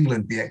prisoner in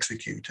England be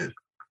executed,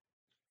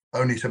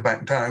 only to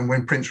back down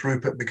when Prince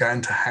Rupert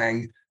began to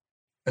hang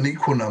an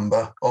equal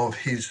number of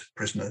his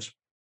prisoners.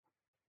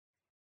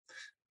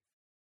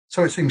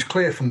 So it seems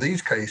clear from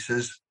these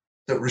cases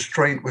that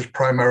restraint was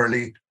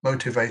primarily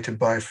motivated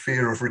by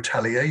fear of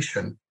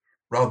retaliation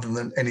rather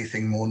than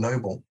anything more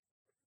noble.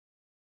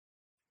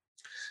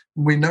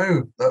 We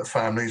know that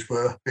families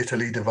were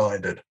bitterly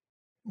divided.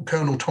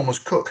 Colonel Thomas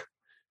Cook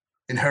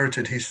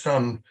inherited his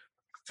son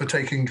for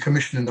taking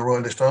commission in the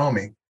Royalist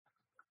Army.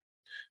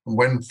 And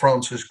when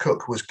Francis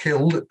Cook was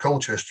killed at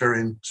Colchester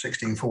in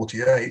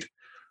 1648,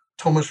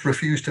 Thomas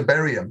refused to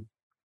bury him,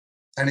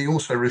 and he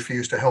also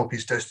refused to help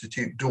his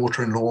destitute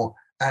daughter-in-law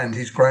and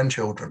his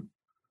grandchildren.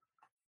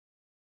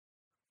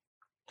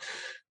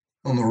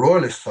 On the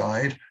Royalist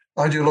side,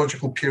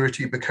 ideological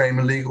purity became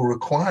a legal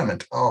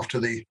requirement after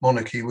the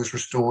monarchy was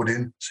restored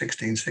in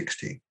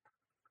 1660.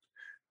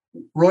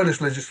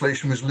 Royalist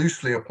legislation was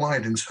loosely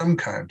applied in some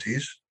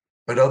counties,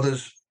 but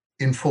others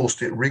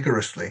enforced it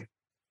rigorously.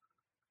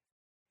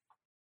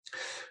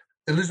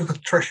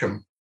 Elizabeth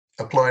Tresham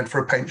applied for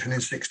a pension in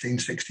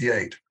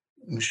 1668,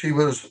 and she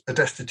was a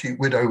destitute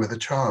widow with a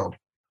child.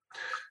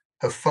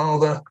 Her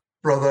father,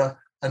 brother,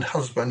 and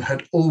husband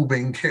had all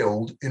been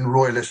killed in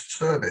Royalist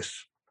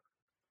service.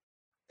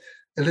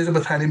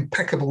 Elizabeth had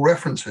impeccable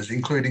references,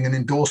 including an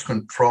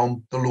endorsement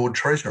from the Lord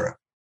Treasurer.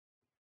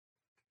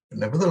 But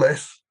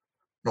nevertheless,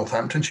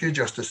 Northamptonshire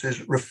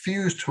justices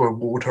refused to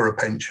award her a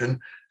pension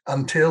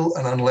until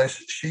and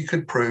unless she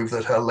could prove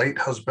that her late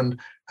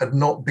husband had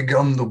not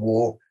begun the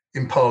war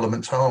in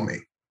Parliament's army,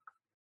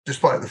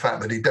 despite the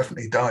fact that he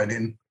definitely died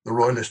in the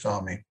Royalist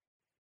army.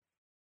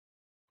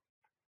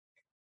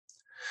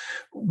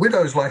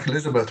 Widows like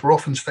Elizabeth were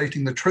often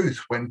stating the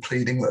truth when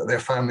pleading that their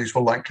families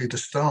were likely to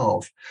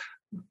starve.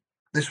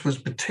 This was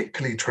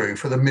particularly true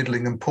for the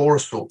middling and poorer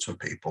sorts of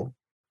people.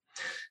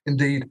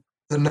 Indeed,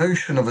 the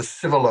notion of a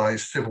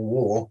civilized civil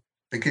war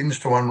begins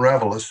to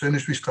unravel as soon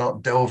as we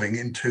start delving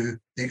into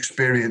the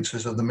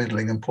experiences of the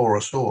middling and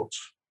poorer sorts.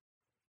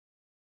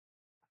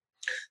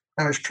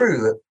 Now, it's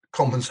true that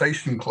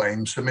compensation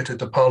claims submitted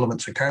to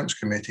Parliament's Accounts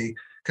Committee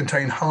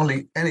contain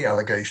hardly any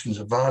allegations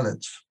of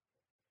violence.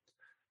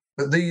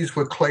 But these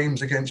were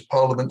claims against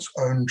Parliament's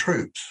own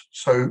troops,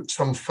 so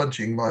some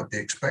fudging might be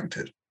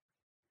expected.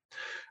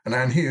 And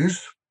Anne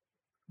Hughes,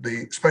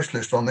 the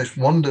specialist on this,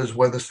 wonders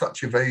whether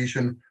such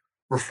evasion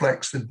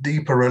reflects a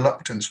deeper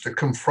reluctance to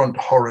confront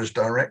horrors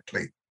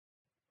directly.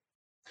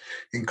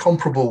 In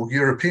comparable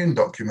European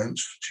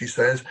documents, she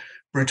says,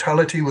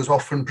 brutality was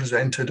often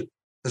presented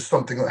as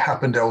something that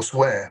happened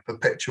elsewhere,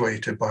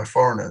 perpetuated by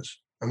foreigners.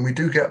 And we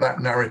do get that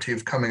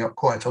narrative coming up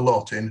quite a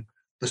lot in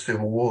the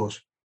civil wars.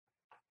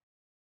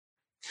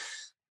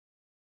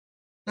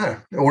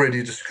 Now,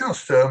 already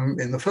discussed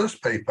in the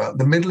first paper,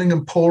 the middling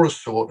and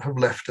poorest sort have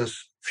left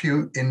us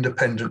few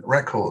independent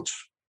records.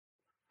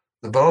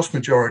 The vast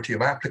majority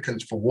of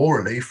applicants for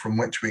war relief, from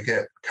which we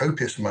get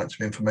copious amounts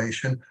of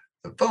information,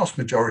 the vast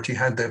majority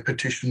had their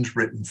petitions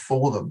written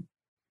for them.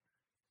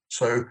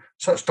 So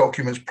such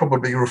documents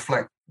probably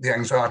reflect the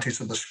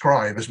anxieties of the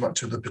scribe as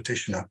much as the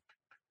petitioner.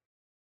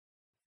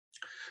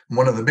 And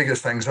one of the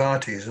biggest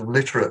anxieties of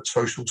literate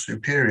social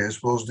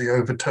superiors was the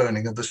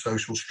overturning of the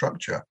social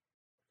structure,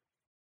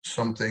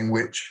 something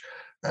which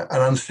an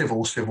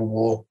uncivil civil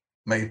war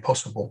made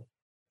possible.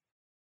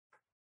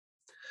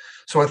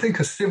 So I think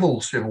a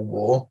civil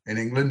war in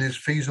England is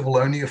feasible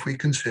only if we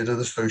consider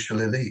the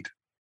social elite.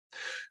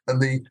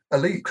 And the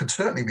elite could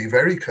certainly be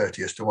very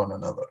courteous to one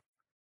another.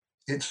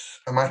 It's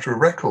a matter of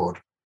record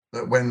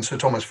that when Sir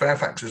Thomas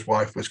Fairfax's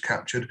wife was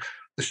captured,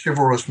 the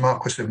chivalrous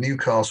Marquis of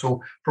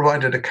Newcastle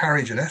provided a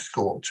carriage and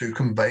escort to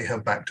convey her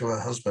back to her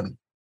husband.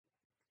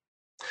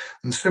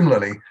 And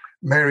similarly,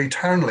 Mary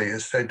Townley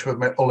is said to have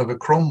met Oliver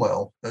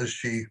Cromwell as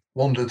she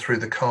wandered through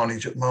the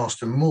carnage at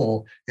Marston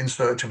Moor in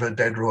search of her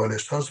dead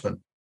royalist husband.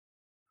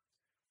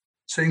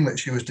 Seeing that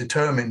she was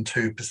determined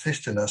to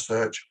persist in her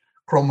search,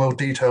 Cromwell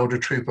detailed a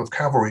troop of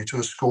cavalry to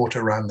escort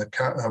her around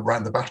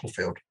the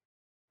battlefield.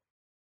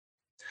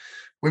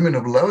 Women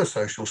of lower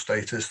social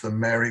status than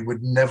Mary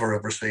would never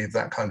have received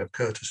that kind of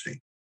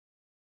courtesy.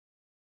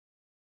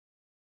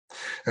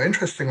 Now,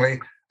 interestingly,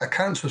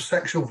 accounts of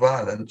sexual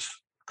violence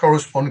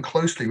correspond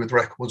closely with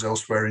records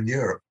elsewhere in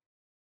Europe.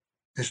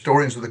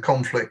 Historians of the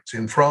conflict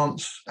in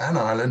France and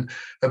Ireland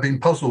have been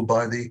puzzled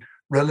by the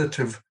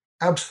relative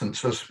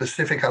absence of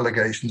specific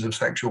allegations of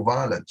sexual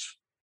violence,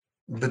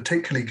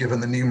 particularly given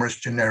the numerous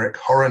generic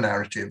horror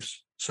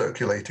narratives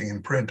circulating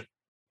in print.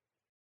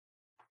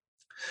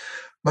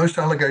 Most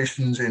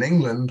allegations in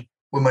England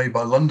were made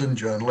by London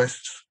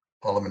journalists,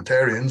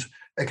 parliamentarians,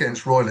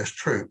 against royalist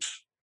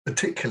troops,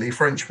 particularly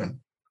Frenchmen.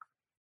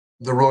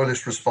 The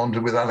royalists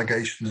responded with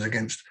allegations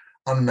against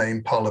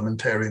unnamed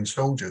parliamentarian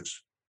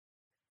soldiers.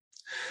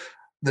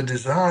 The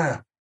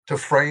desire to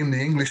frame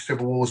the English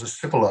civil wars as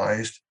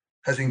civilized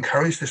has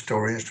encouraged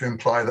historians to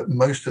imply that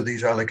most of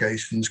these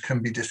allegations can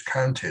be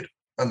discounted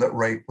and that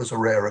rape was a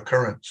rare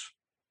occurrence.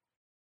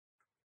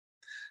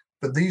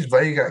 But these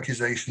vague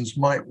accusations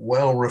might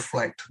well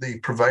reflect the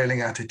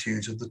prevailing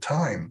attitudes of the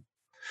time.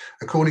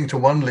 According to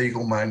one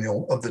legal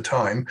manual of the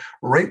time,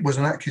 rape was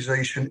an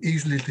accusation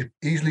easily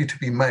to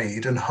be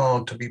made and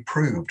hard to be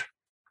proved.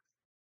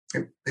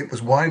 It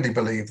was widely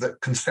believed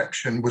that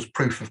conception was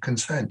proof of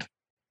consent.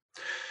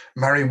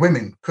 Married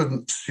women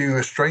couldn't sue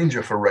a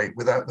stranger for rape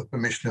without the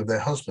permission of their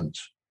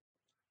husbands.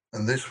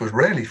 And this was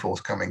rarely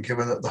forthcoming,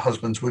 given that the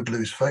husbands would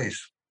lose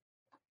face.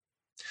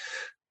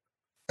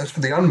 As for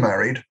the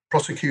unmarried,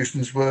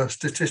 prosecutions were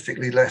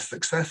statistically less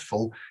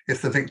successful if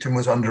the victim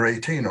was under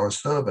 18 or a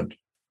servant.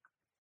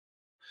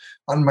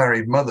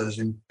 Unmarried mothers,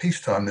 in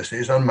peacetime this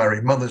is,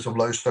 unmarried mothers of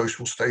low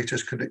social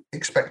status could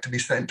expect to be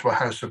sent to a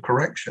house of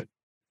correction.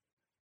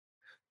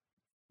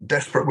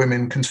 Desperate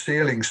women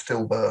concealing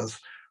stillbirths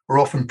were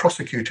often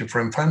prosecuted for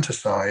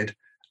infanticide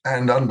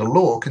and under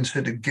law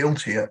considered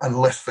guilty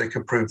unless they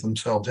could prove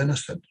themselves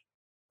innocent.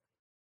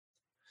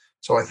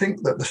 So I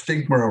think that the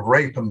stigma of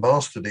rape and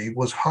bastardy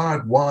was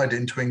hardwired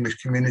into English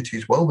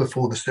communities well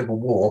before the Civil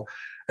War,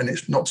 and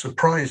it's not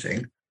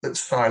surprising that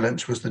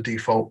silence was the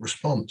default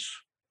response.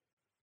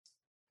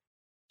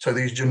 So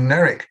these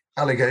generic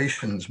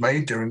allegations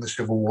made during the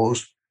Civil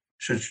Wars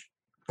should,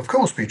 of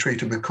course, be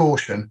treated with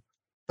caution,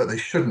 but they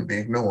shouldn't be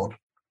ignored.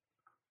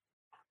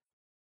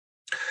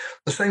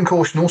 The same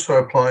caution also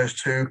applies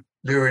to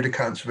lurid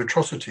accounts of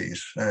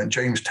atrocities.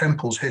 James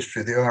Temple's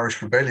History of the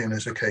Irish Rebellion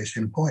is a case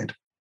in point.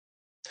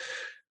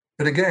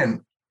 But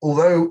again,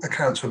 although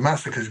accounts of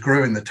massacres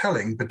grew in the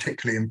telling,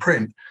 particularly in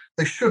print,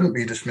 they shouldn't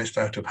be dismissed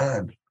out of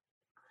hand.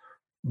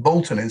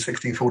 Bolton in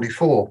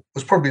 1644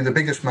 was probably the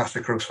biggest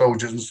massacre of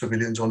soldiers and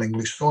civilians on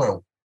English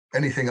soil.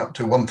 Anything up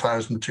to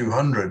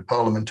 1,200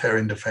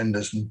 parliamentarian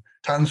defenders and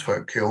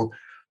townsfolk killed,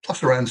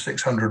 plus around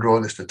 600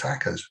 royalist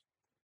attackers.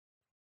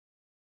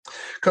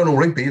 Colonel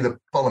Rigby, the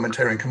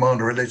parliamentarian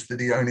commander, alleged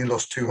that he only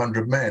lost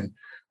 200 men,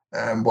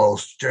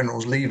 whilst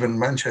Generals Leven,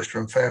 Manchester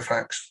and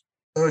Fairfax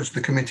urged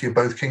the Committee of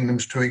both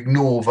Kingdoms to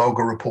ignore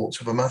vulgar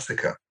reports of a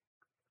massacre.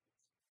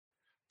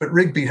 But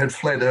Rigby had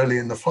fled early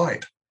in the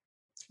fight.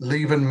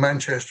 Leven,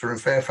 Manchester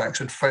and Fairfax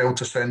had failed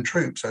to send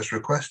troops as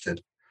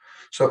requested.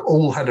 So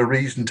all had a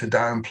reason to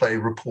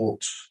downplay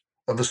reports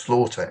of a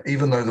slaughter,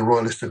 even though the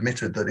Royalists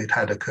admitted that it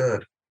had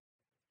occurred.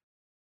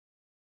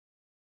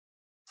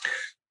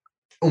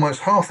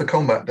 Almost half the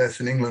combat deaths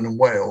in England and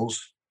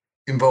Wales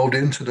involved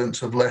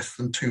incidents of less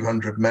than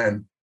 200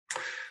 men.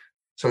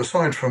 So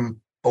aside from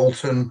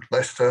Bolton,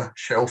 Leicester,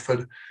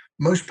 Shelford,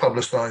 most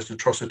publicised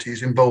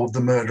atrocities involved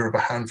the murder of a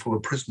handful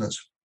of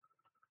prisoners.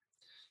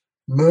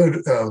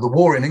 The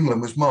war in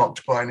England was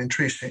marked by an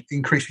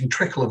increasing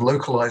trickle of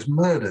localised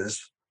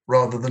murders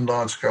rather than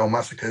large-scale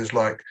massacres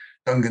like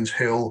Dungan's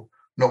Hill,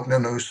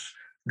 Knocknanus,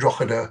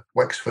 Drogheda,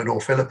 Wexford or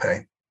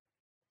Philippi.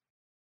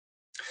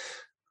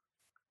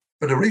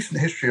 But a recent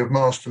history of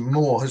Marston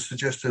Moor has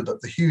suggested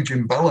that the huge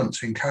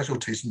imbalance in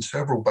casualties in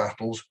several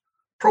battles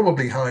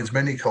probably hides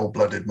many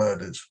cold-blooded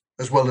murders,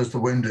 as well as the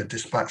wounded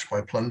dispatched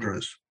by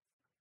plunderers.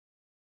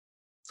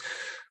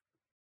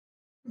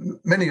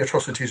 Many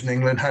atrocities in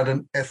England had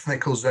an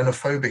ethnic or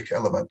xenophobic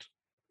element,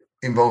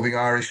 involving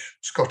Irish,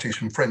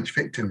 Scottish and French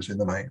victims in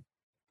the main.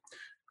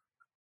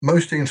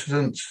 Most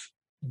incidents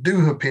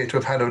do appear to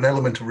have had an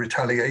element of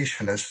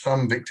retaliation, as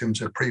some victims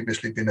had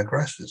previously been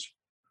aggressors.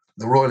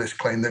 The Royalists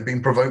claim they'd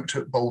been provoked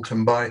at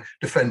Bolton by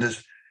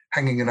defenders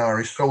hanging an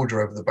Irish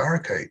soldier over the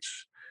barricades.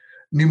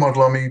 New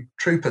Model Army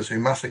troopers who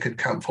massacred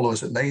camp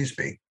followers at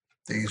Naseby.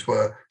 These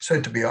were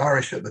said to be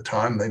Irish at the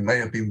time. They may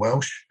have been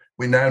Welsh.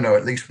 We now know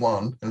at least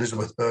one,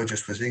 Elizabeth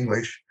Burgess, was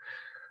English.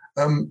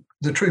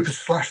 The troopers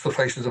slashed the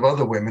faces of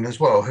other women as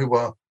well, who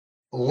were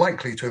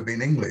likely to have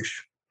been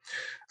English.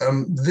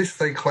 This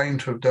they claim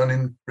to have done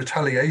in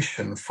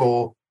retaliation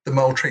for the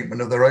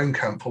maltreatment of their own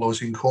camp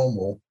followers in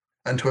Cornwall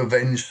and to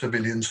avenge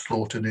civilians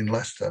slaughtered in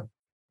Leicester.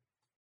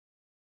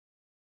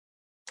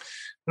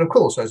 And of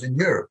course, as in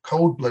Europe,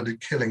 cold-blooded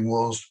killing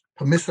was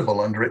permissible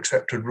under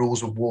accepted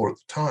rules of war at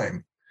the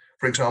time,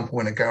 for example,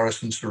 when a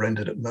garrison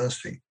surrendered at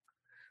mercy.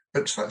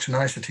 But such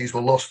niceties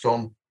were lost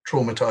on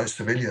traumatized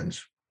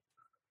civilians.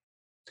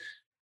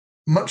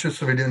 Much of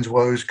civilians'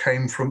 woes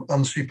came from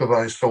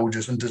unsupervised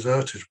soldiers and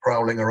deserters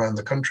prowling around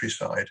the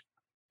countryside.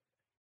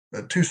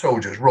 2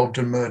 soldiers robbed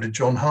and murdered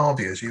John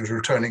Harvey as he was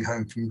returning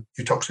home from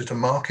Uttoxeter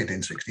Market in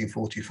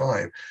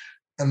 1645,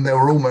 and there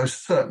were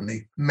almost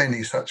certainly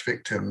many such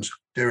victims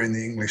during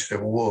the English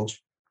Civil Wars.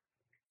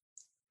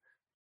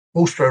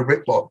 Bulstrode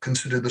Whitlock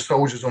considered the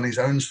soldiers on his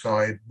own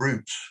side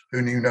brutes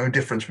who knew no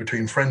difference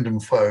between friend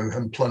and foe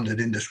and plundered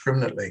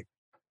indiscriminately.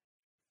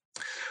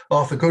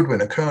 Arthur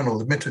Goodwin, a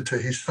colonel, admitted to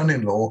his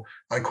son-in-law,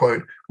 I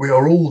quote, "We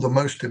are all the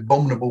most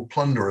abominable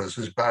plunderers,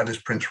 as bad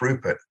as Prince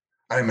Rupert.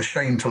 I am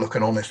ashamed to look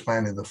an honest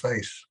man in the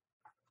face."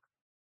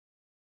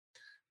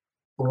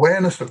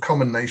 Awareness of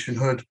common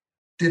nationhood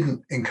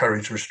didn't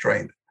encourage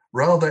restraint.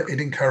 Rather, it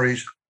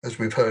encouraged, as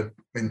we've heard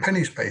in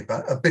Penny's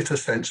paper, a bitter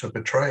sense of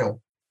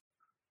betrayal.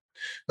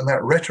 And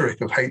that rhetoric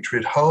of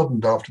hatred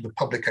hardened after the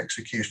public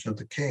execution of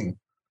the king.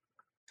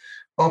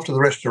 After the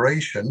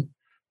restoration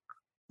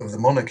of the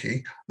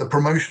monarchy, the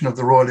promotion of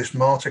the royalist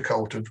martyr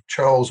cult of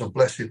Charles of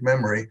blessed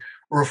memory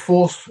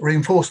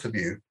reinforced the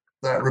view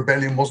that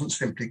rebellion wasn't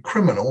simply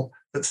criminal,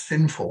 but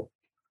sinful.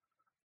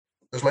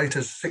 As late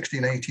as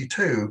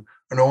 1682,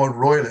 an old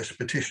royalist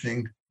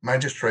petitioning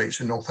magistrates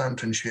in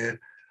Northamptonshire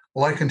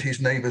likened his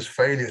neighbour's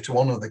failure to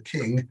honour the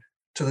king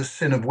to the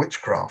sin of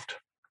witchcraft.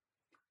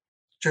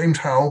 James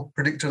Howell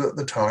predicted at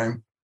the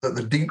time that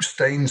the deep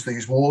stains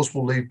these wars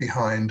will leave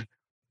behind,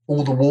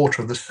 all the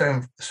water of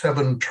the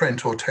Severn,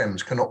 Trent or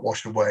Thames cannot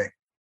wash away.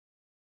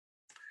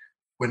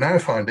 We're now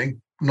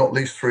finding, not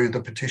least through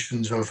the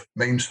petitions of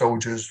maimed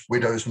soldiers,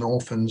 widows and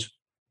orphans,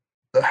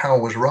 that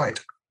Howell was right.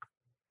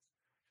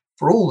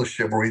 For all the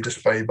chivalry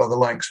displayed by the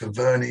likes of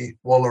Verney,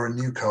 Waller and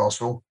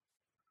Newcastle,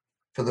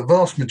 for the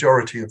vast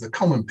majority of the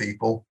common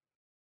people,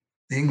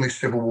 the English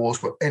civil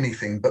wars were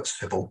anything but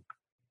civil.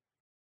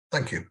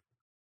 Thank you.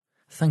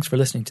 Thanks for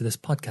listening to this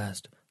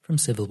podcast from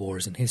Civil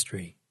Wars in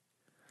History.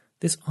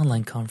 This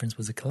online conference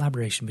was a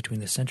collaboration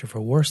between the Centre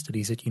for War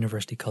Studies at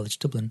University College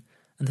Dublin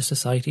and the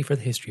Society for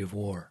the History of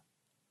War.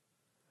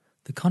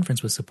 The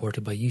conference was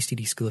supported by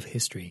UCD School of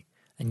History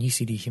and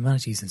UCD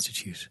Humanities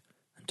Institute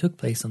and took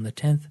place on the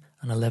 10th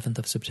and 11th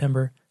of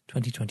September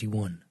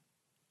 2021.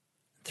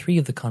 3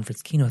 of the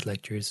conference keynote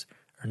lectures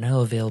are now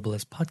available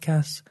as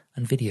podcasts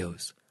and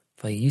videos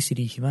via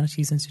UCD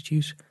Humanities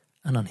Institute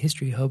and on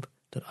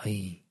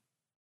historyhub.ie.